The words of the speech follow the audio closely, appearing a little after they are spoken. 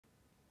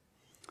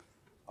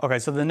Okay,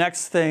 so the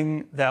next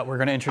thing that we're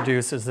going to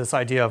introduce is this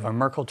idea of a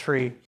Merkle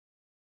tree.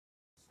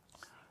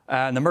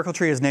 And the Merkle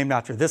tree is named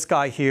after this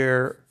guy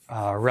here,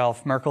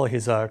 Ralph Merkle.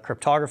 He's a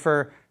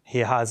cryptographer. He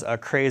has a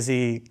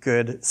crazy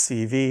good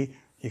CV.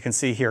 You can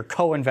see here,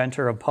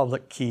 co-inventor of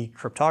public key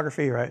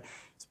cryptography, right?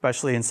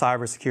 Especially in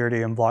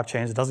cybersecurity and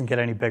blockchains. It doesn't get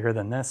any bigger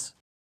than this.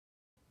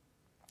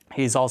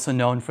 He's also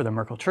known for the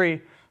Merkle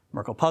tree,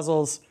 Merkle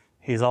puzzles.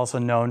 He's also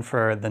known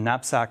for the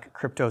knapsack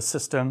crypto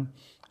system.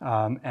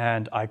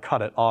 And I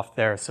cut it off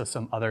there, so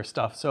some other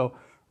stuff. So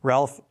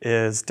Ralph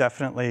is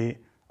definitely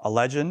a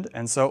legend.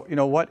 And so,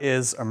 what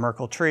is a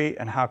Merkle tree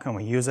and how can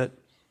we use it?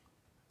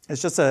 It's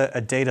just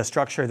a data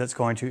structure that's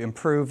going to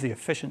improve the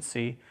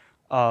efficiency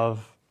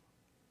of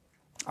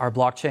our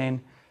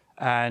blockchain.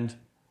 And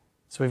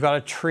so we've got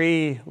a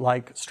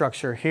tree-like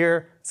structure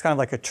here. It's kind of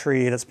like a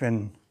tree that's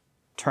been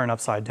turned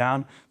upside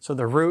down. So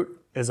the root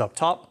is up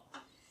top.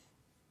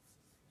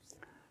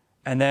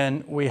 And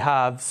then we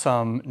have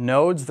some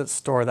nodes that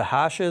store the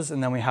hashes,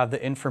 and then we have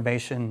the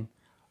information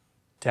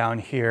down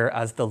here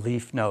as the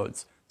leaf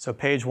nodes. So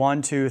page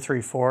 1, 2, 3,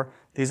 4,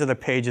 these are the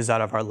pages out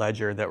of our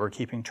ledger that we're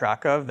keeping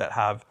track of that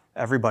have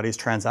everybody's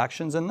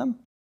transactions in them.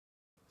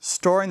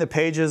 Storing the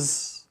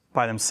pages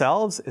by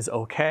themselves is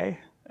okay,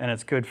 and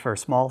it's good for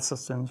small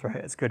systems, right?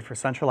 It's good for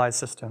centralized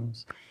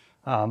systems,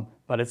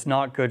 but it's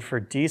not good for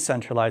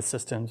decentralized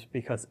systems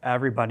because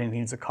everybody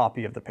needs a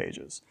copy of the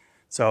pages.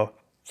 So,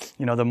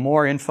 the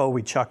more info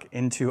we chuck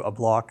into a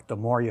block, the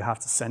more you have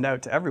to send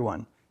out to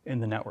everyone in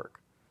the network.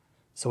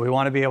 So we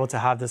want to be able to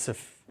have this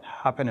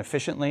happen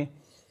efficiently.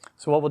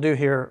 So what we'll do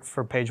here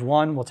for page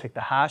 1, we'll take the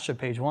hash of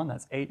page 1,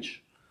 that's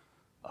h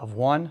of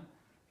 1,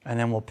 and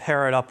then we'll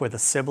pair it up with a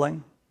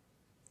sibling,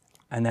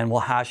 and then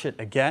we'll hash it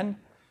again,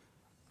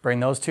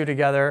 bring those two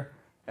together,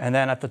 and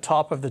then at the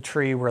top of the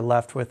tree, we're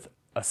left with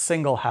a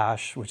single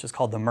hash, which is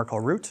called the Merkle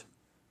root.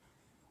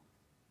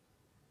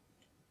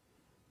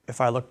 If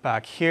I look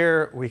back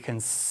here, we can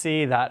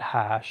see that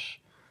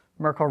hash,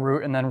 Merkle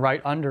root, and then right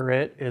under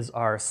it is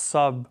our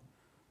subroot,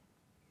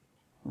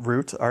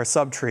 our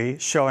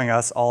subtree, showing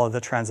us all of the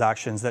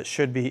transactions that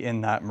should be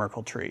in that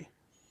Merkle tree.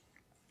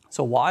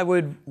 So why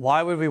would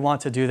we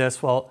want to do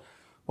this? Well,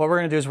 what we're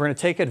going to do is we're going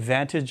to take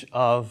advantage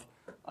of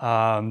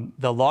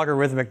the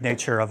logarithmic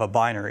nature of a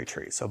binary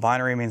tree. So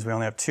binary means we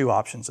only have 2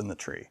 options in the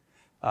tree.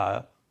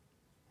 It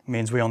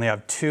means we only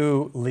have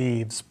 2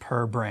 leaves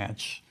per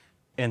branch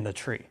in the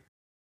tree.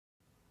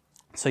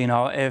 So,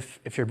 if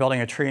you're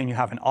building a tree and you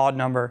have an odd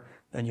number,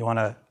 then you want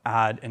to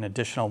add an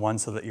additional one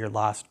so that your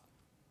last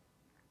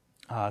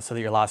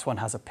one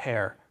has a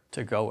pair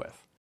to go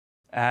with.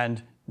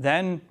 And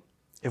then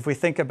if we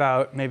think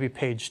about maybe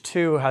page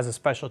 2 has a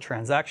special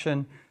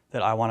transaction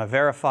that I want to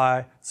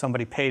verify,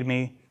 somebody paid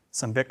me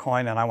some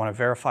Bitcoin and I want to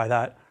verify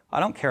that,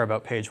 I don't care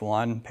about page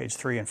 1, page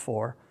 3, and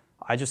 4.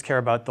 I just care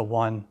about the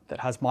one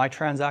that has my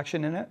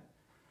transaction in it.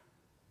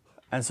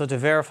 And so to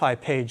verify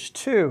page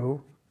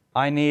 2,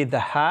 I need the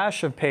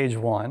hash of page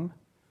 1.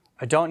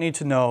 I don't need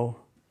to know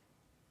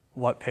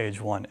what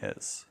page 1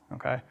 is,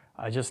 okay?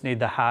 I just need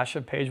the hash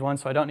of page 1,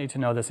 so I don't need to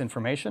know this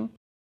information.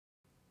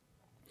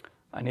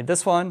 I need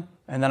this one,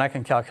 and then I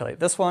can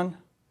calculate this one.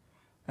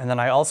 And then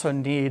I also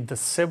need the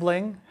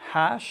sibling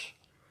hash.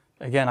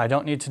 Again, I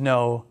don't need to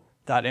know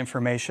that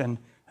information.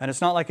 And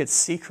it's not like it's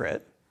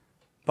secret,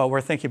 but we're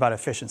thinking about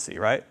efficiency,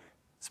 right?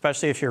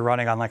 Especially if you're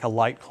running on like a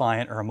light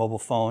client or a mobile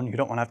phone, you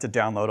don't want to have to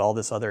download all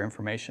this other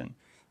information.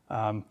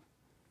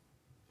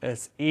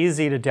 It's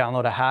easy to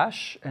download a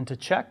hash and to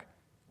check,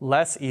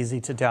 less easy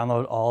to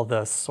download all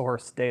the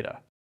source data.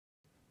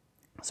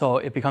 So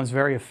it becomes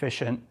very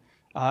efficient.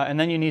 And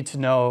then you need to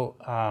know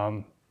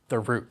the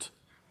root.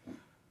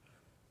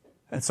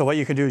 And so what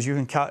you can do is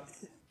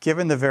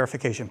given the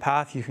verification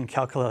path, you can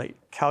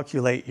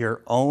calculate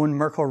your own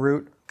Merkle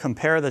root,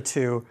 compare the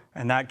two,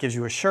 and that gives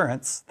you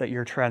assurance that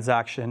your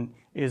transaction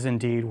is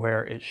indeed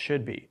where it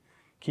should be.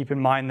 Keep in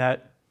mind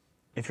that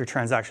if your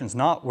transaction is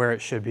not where it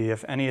should be,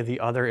 if any of the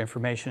other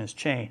information is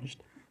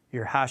changed,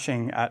 your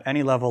hashing at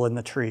any level in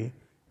the tree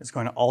is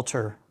going to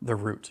alter the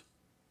root.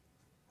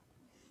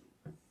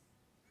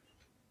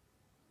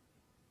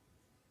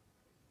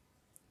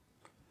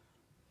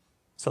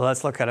 So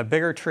let's look at a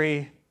bigger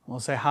tree. We'll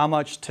say how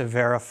much to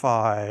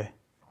verify.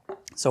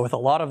 So with a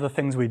lot of the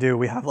things we do,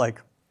 we have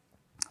like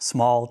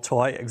small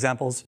toy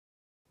examples.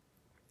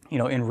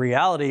 In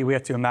reality, we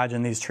have to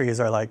imagine these trees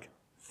are like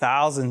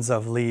thousands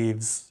of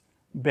leaves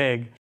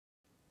big.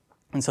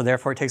 And so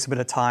therefore it takes a bit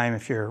of time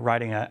if you're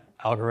writing an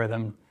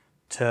algorithm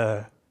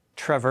to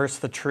traverse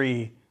the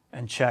tree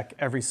and check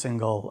every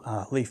single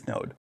leaf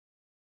node.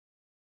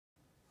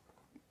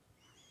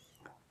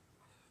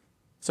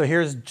 So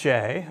here's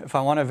J. If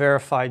I want to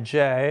verify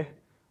J,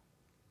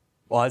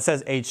 well, it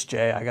says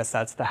HJ. I guess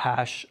that's the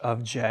hash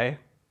of J.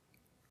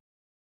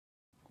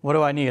 What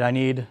do I need? I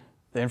need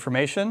the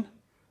information.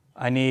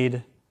 I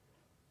need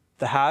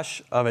the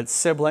hash of its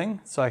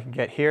sibling, so I can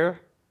get here.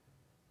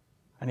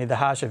 I need the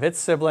hash of its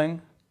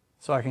sibling,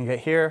 so I can get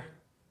here.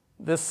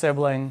 This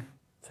sibling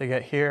to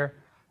get here,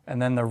 and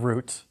then the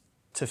root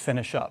to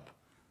finish up.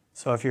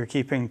 So if you're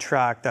keeping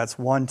track, that's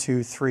 1,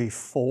 2, 3,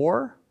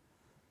 4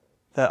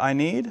 that I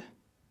need.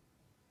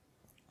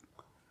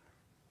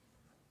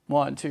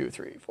 1, 2,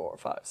 3, 4,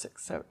 5,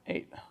 6, 7,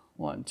 8.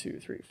 1, 2,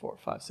 3, 4,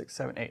 5, 6,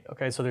 7, 8.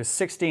 Okay, so there's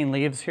 16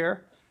 leaves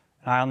here,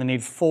 and I only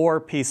need 4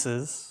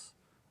 pieces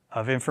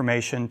of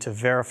information to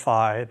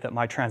verify that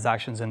my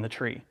transaction's in the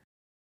tree.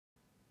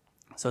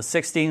 So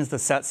 16 is the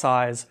set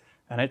size,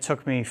 and it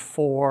took me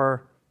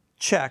 4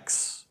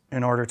 checks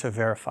in order to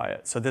verify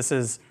it. So this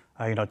is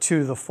 2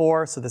 to the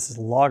 4, so this is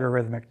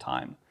logarithmic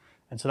time.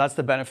 And so that's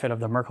the benefit of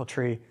the Merkle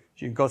tree.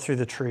 You can go through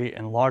the tree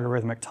in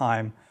logarithmic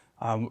time,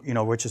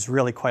 which is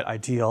really quite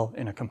ideal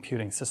in a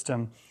computing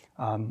system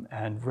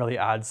and really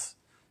adds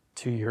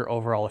to your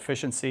overall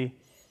efficiency.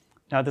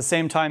 Now at the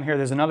same time here,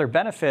 there's another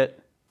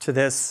benefit to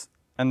this,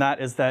 and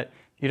that is that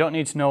you don't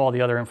need to know all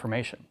the other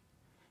information.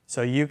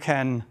 So you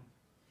can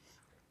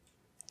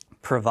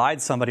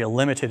provide somebody a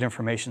limited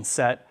information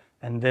set,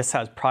 and this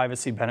has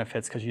privacy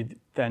benefits because you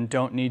then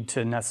don't need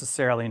to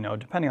necessarily know,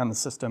 depending on the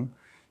system,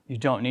 you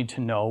don't need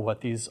to know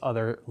what these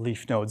other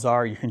leaf nodes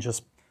are. You can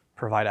just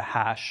provide a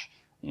hash.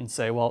 You can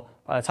say, well,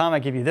 by the time I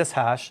give you this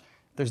hash,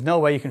 there's no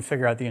way you can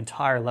figure out the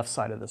entire left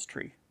side of this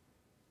tree.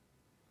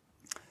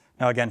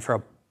 Now again, for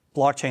a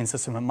blockchain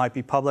system, it might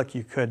be public.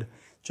 You could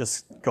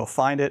just go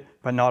find it,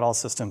 but not all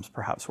systems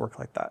perhaps work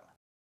like that.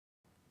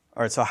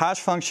 All right, so hash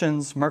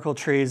functions, Merkle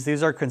trees,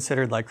 these are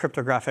considered like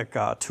cryptographic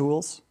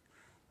tools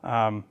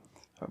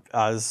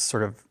as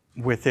sort of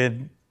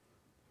within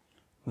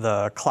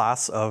the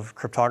class of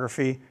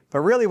cryptography. But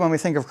really when we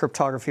think of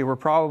cryptography, we're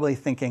probably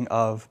thinking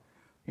of,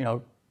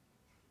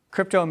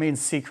 crypto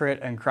means secret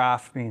and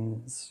graph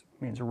means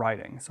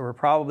writing. So we're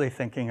probably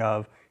thinking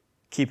of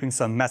keeping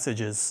some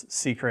messages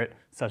secret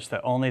such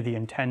that only the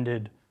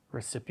intended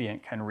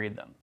recipient can read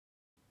them.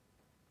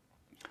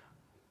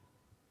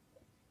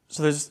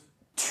 So there's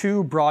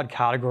 2 broad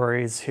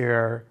categories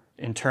here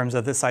in terms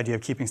of this idea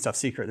of keeping stuff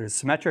secret. There's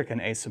symmetric and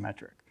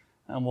asymmetric.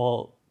 And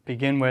we'll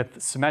begin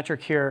with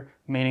symmetric here,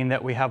 meaning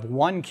that we have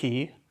one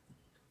key,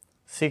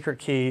 secret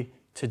key,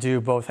 to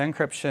do both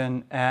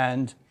encryption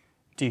and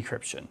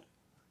decryption.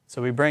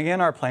 So we bring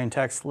in our plain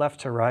text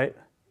left to right,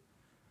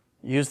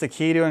 use the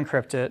key to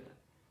encrypt it.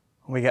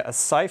 We get a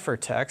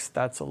ciphertext.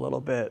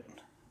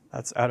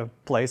 That's out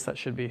of place. That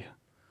should be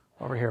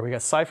over here. We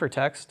get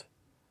ciphertext.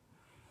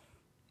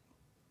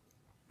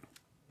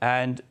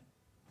 And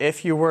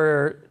if you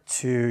were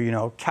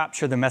to,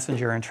 capture the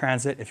messenger in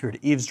transit, if you were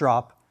to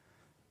eavesdrop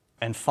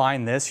and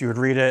find this, you would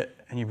read it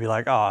and you'd be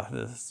like, oh,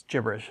 this is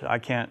gibberish. I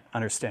can't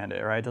understand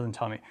it, right? It doesn't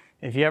tell me.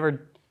 If you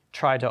ever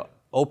try to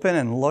open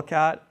and look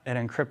at an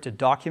encrypted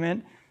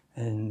document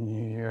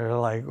and you're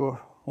like,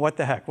 what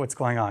the heck, what's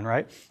going on,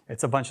 right?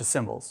 It's a bunch of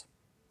symbols.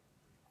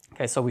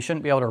 Okay, so we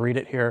shouldn't be able to read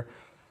it here.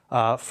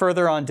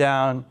 Further on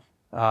down,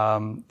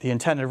 the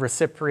intended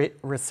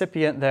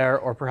recipient there,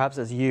 or perhaps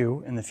as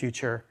you in the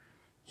future,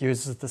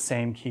 uses the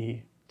same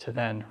key to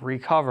then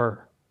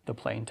recover the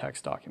plain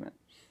text document.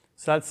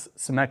 So that's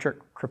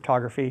symmetric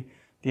cryptography.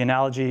 The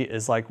analogy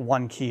is like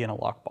one key in a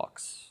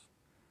lockbox.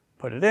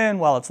 Put it in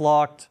while it's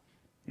locked.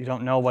 You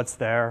don't know what's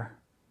there.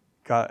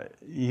 You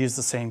use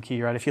the same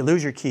key, right? If you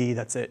lose your key,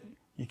 that's it.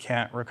 You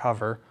can't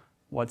recover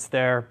what's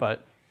there.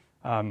 But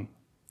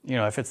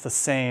if it's the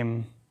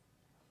same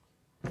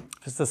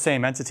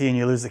entity and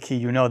you lose the key,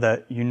 you know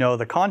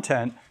the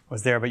content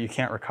was there, but you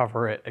can't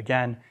recover it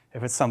again.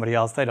 If it's somebody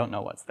else, they don't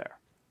know what's there.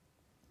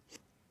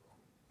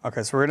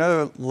 Okay, so we're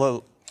going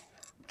to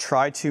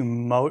try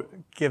to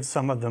give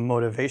some of the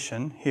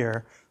motivation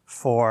here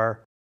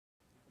for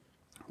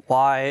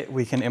why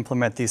we can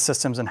implement these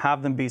systems and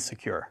have them be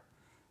secure.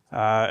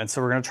 And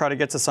so we're going to try to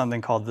get to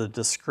something called the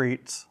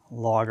discrete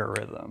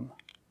logarithm.